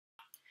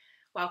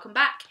Welcome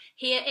back.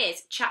 Here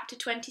is Chapter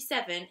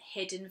 27,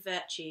 Hidden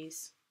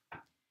Virtues.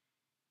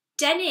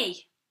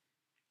 Denny!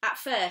 At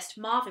first,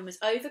 Marvin was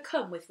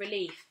overcome with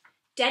relief.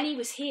 Denny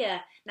was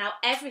here. Now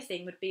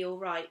everything would be all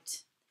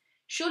right.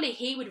 Surely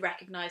he would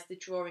recognise the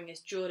drawing as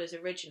Jorda's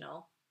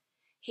original.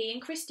 He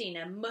and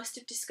Christina must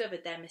have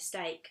discovered their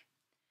mistake.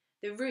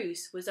 The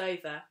ruse was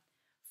over.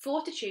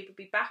 Fortitude would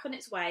be back on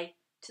its way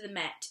to the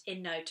Met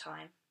in no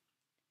time.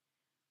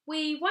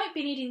 "We won't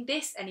be needing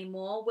this any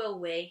more, will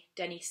we?"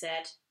 Denny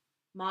said.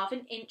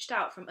 Marvin inched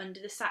out from under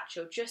the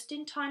satchel just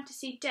in time to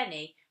see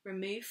Denny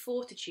remove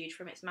Fortitude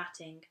from its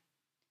matting.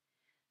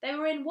 They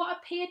were in what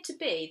appeared to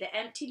be the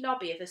empty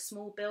lobby of a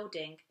small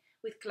building,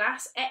 with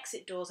glass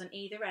exit doors on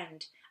either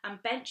end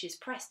and benches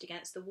pressed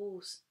against the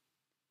walls.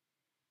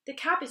 "The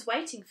cab is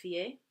waiting for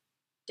you,"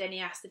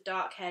 Denny asked the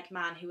dark-haired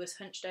man who was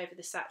hunched over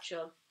the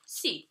satchel.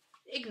 "Si,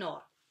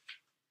 ignore."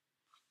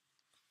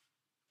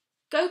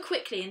 "Go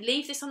quickly and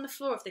leave this on the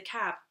floor of the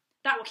cab.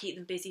 That will keep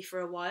them busy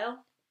for a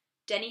while."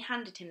 Denny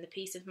handed him the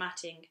piece of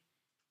matting.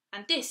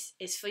 "And this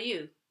is for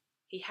you."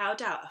 He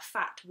held out a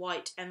fat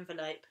white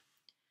envelope.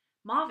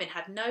 Marvin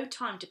had no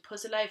time to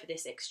puzzle over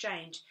this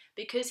exchange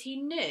because he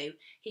knew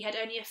he had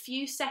only a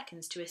few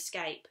seconds to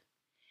escape.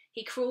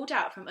 He crawled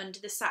out from under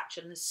the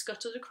satchel and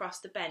scuttled across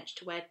the bench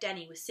to where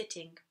Denny was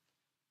sitting.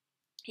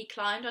 He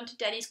climbed onto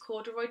Denny's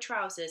corduroy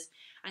trousers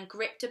and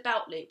gripped a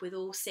belt loop with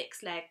all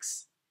 6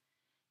 legs.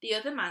 The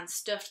other man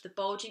stuffed the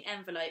bulging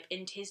envelope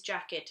into his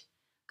jacket.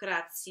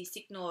 "Grazie,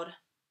 signor."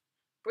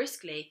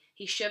 Briskly,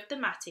 he shoved the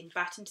matting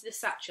back into the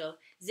satchel,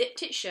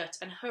 zipped it shut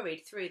and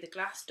hurried through the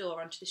glass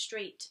door onto the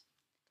street.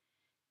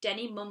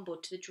 Denny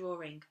mumbled to the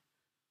drawing.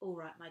 "All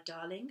right, my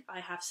darling,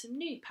 I have some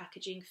new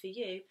packaging for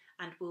you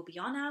and we'll be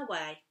on our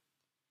way."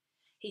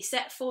 He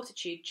set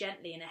Fortitude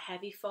gently in a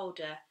heavy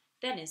folder,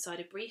 then inside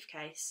a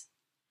briefcase.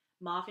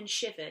 Marvin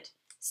shivered,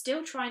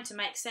 still trying to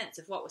make sense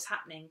of what was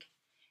happening.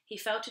 He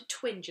felt a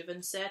twinge of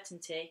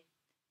uncertainty.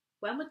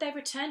 When would they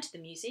return to the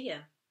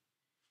museum?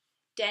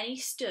 Denny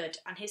stood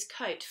and his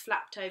coat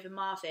flapped over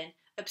Marvin,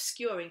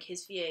 obscuring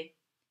his view.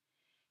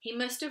 He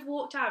must have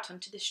walked out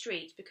onto the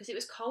street because it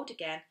was cold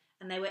again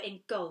and they were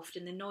engulfed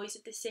in the noise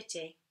of the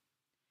city.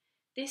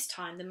 This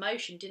time the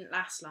motion didn't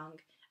last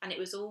long and it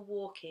was all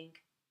walking.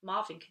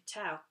 Marvin could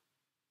tell.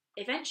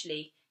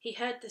 Eventually he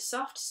heard the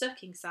soft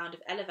sucking sound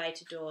of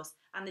elevator doors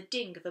and the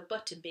ding of a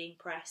button being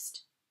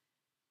pressed.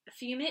 A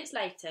few minutes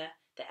later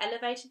the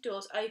elevator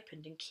doors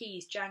opened and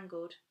keys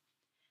jangled.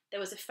 There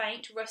was a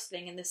faint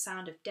rustling and the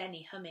sound of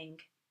Denny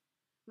humming.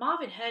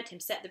 Marvin heard him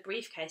set the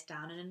briefcase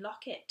down and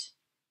unlock it.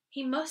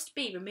 He must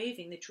be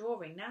removing the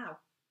drawing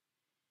now.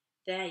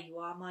 "There you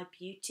are, my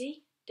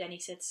beauty," Denny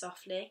said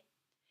softly.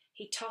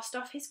 He tossed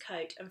off his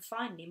coat and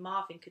finally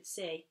Marvin could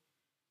see.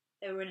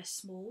 They were in a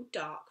small,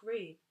 dark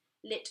room,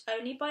 lit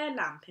only by a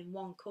lamp in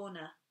one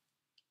corner.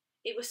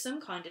 It was some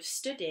kind of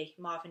study,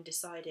 Marvin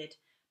decided,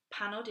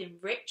 panelled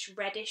in rich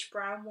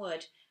reddish-brown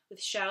wood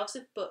with shelves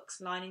of books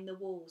lining the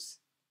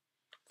walls.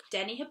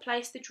 Denny had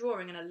placed the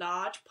drawing on a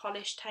large,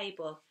 polished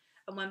table,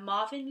 and when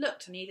Marvin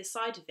looked on either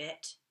side of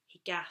it, he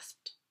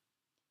gasped.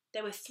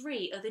 There were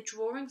 3 other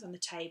drawings on the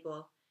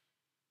table.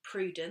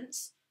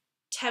 Prudence,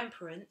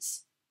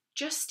 temperance,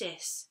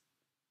 justice.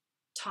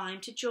 "Time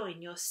to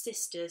join your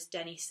sisters,"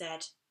 Denny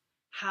said.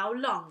 "How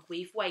long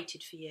we've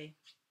waited for you."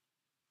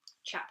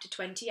 Chapter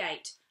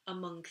 28,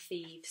 Among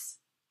Thieves.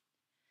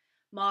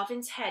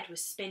 Marvin's head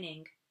was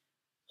spinning.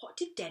 What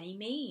did Denny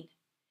mean?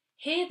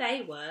 Here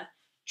they were,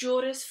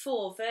 Jorda's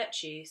 4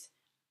 virtues.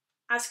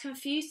 As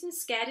confused and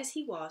scared as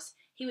he was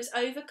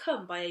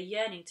overcome by a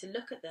yearning to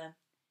look at them.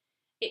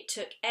 It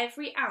took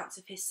every ounce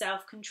of his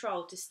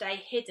self-control to stay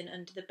hidden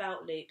under the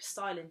belt loop,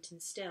 silent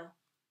and still.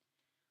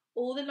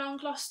 All the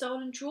long-lost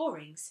stolen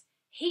drawings,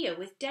 here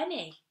with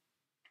Denny.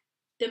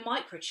 The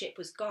microchip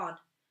was gone.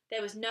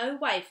 There was no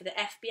way for the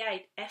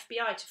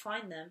FBI to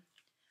find them.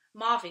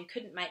 Marvin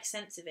couldn't make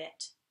sense of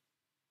it.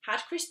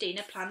 Had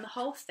Christina planned the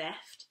whole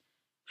theft?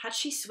 Had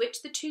she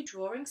switched the 2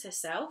 drawings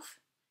herself?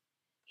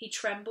 He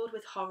trembled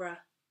with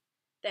horror.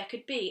 There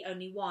could be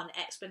only one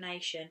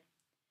explanation.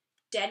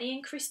 Denny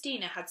and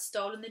Christina had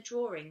stolen the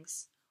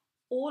drawings.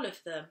 All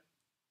of them.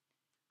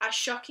 As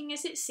shocking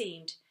as it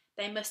seemed,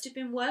 they must have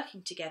been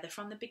working together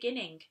from the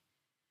beginning.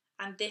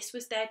 And this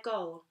was their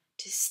goal,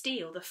 to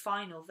steal the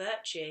final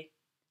virtue.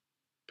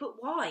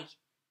 But why?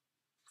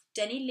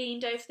 Denny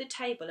leaned over the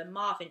table and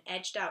Marvin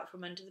edged out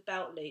from under the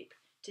belt loop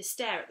to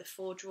stare at the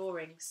 4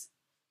 drawings.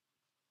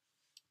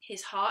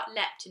 His heart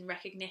leapt in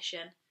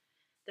recognition.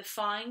 The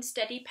fine,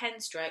 steady pen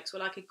strokes were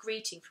like a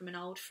greeting from an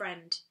old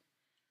friend.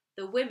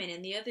 The women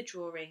in the other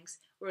drawings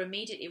were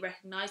immediately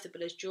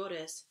recognisable as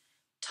Jorda's.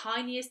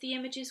 Tiny as the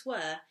images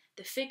were,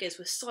 the figures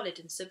were solid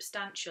and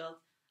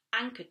substantial,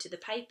 anchored to the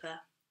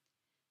paper.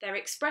 Their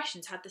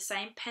expressions had the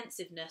same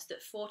pensiveness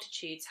that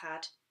Fortitude's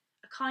had,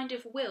 a kind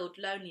of willed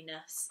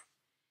loneliness.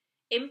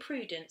 In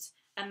Prudence,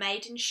 a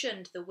maiden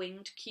shunned the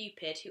winged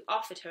Cupid who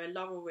offered her a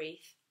laurel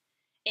wreath.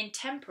 In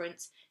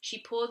Temperance,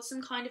 she poured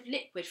some kind of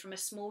liquid from a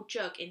small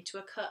jug into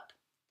a cup.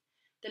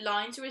 The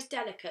lines were as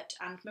delicate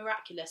and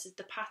miraculous as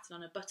the pattern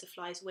on a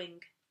butterfly's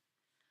wing.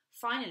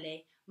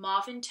 Finally,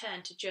 Marvin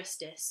turned to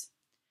Justice.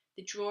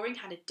 The drawing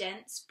had a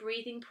dense,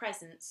 breathing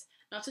presence,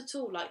 not at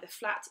all like the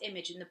flat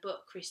image in the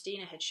book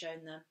Christina had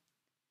shown them.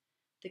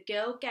 The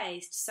girl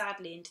gazed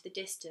sadly into the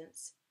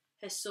distance,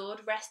 her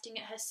sword resting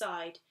at her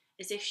side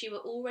as if she were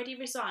already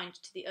resigned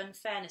to the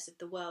unfairness of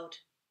the world.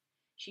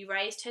 She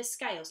raised her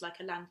scales like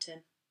a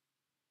lantern.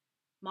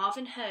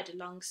 Marvin heard a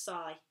long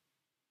sigh.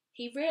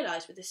 He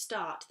realised with a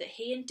start that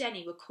he and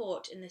Denny were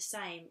caught in the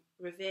same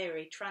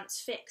reverie,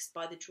 transfixed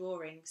by the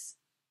drawings.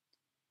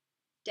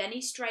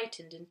 Denny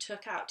straightened and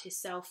took out his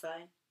cell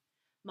phone.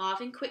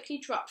 Marvin quickly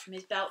dropped from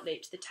his belt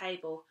loop to the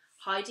table,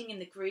 hiding in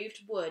the grooved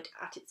wood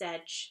at its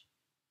edge.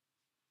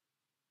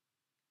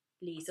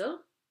 Liesel?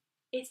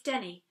 It's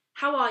Denny.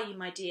 How are you,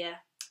 my dear?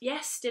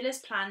 Yes, still as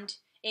planned.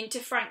 Into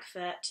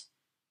Frankfurt.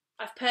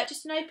 I've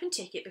purchased an open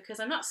ticket because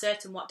I'm not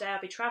certain what day I'll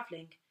be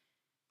travelling.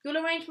 You'll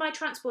arrange my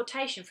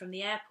transportation from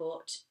the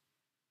airport.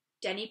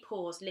 Denny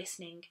paused,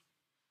 listening.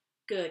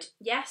 Good.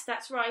 Yes,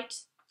 that's right.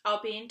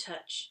 I'll be in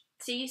touch.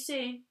 See you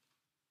soon.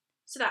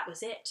 So that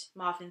was it,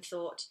 Marvin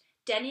thought.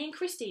 Denny and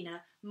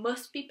Christina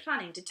must be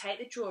planning to take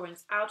the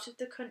drawings out of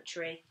the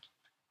country.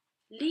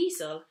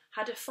 Liesel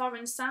had a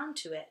foreign sound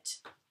to it.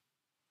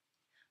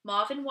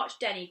 Marvin watched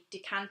Denny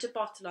decant a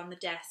bottle on the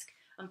desk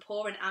and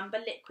pour an amber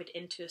liquid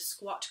into a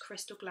squat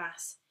crystal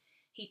glass.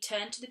 He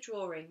turned to the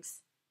drawings.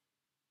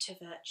 To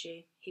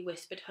virtue, he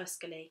whispered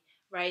huskily,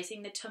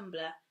 raising the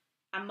tumbler,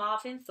 and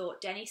Marvin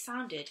thought Denny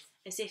sounded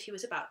as if he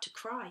was about to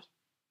cry.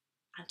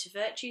 And to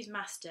virtue's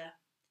master,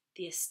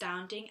 the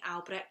astounding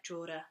Albrecht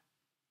Dürer.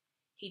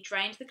 He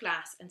drained the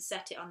glass and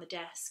set it on the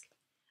desk.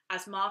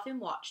 As Marvin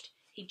watched,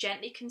 he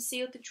gently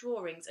concealed the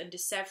drawings under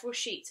several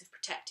sheets of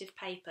protective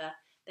paper,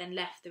 then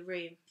left the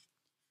room.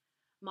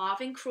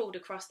 Marvin crawled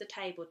across the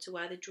table to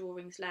where the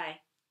drawings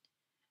lay.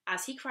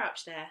 As he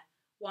crouched there,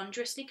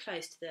 wondrously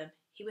close to them,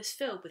 he was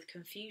filled with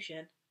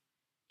confusion.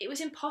 It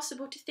was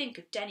impossible to think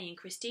of Denny and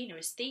Christina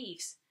as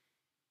thieves.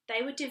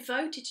 They were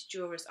devoted to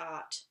Dürer's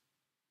art.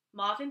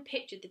 Marvin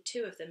pictured the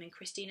two of them in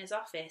Christina's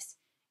office,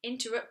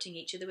 interrupting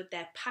each other with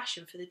their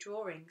passion for the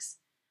drawings.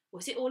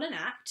 Was it all an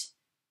act?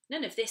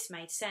 None of this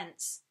made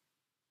sense.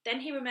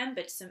 Then he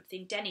remembered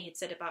something Denny had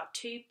said about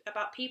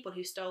people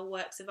who stole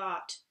works of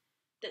art,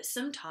 that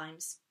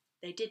sometimes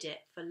they did it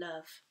for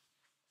love.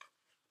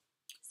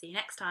 See you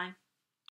next time.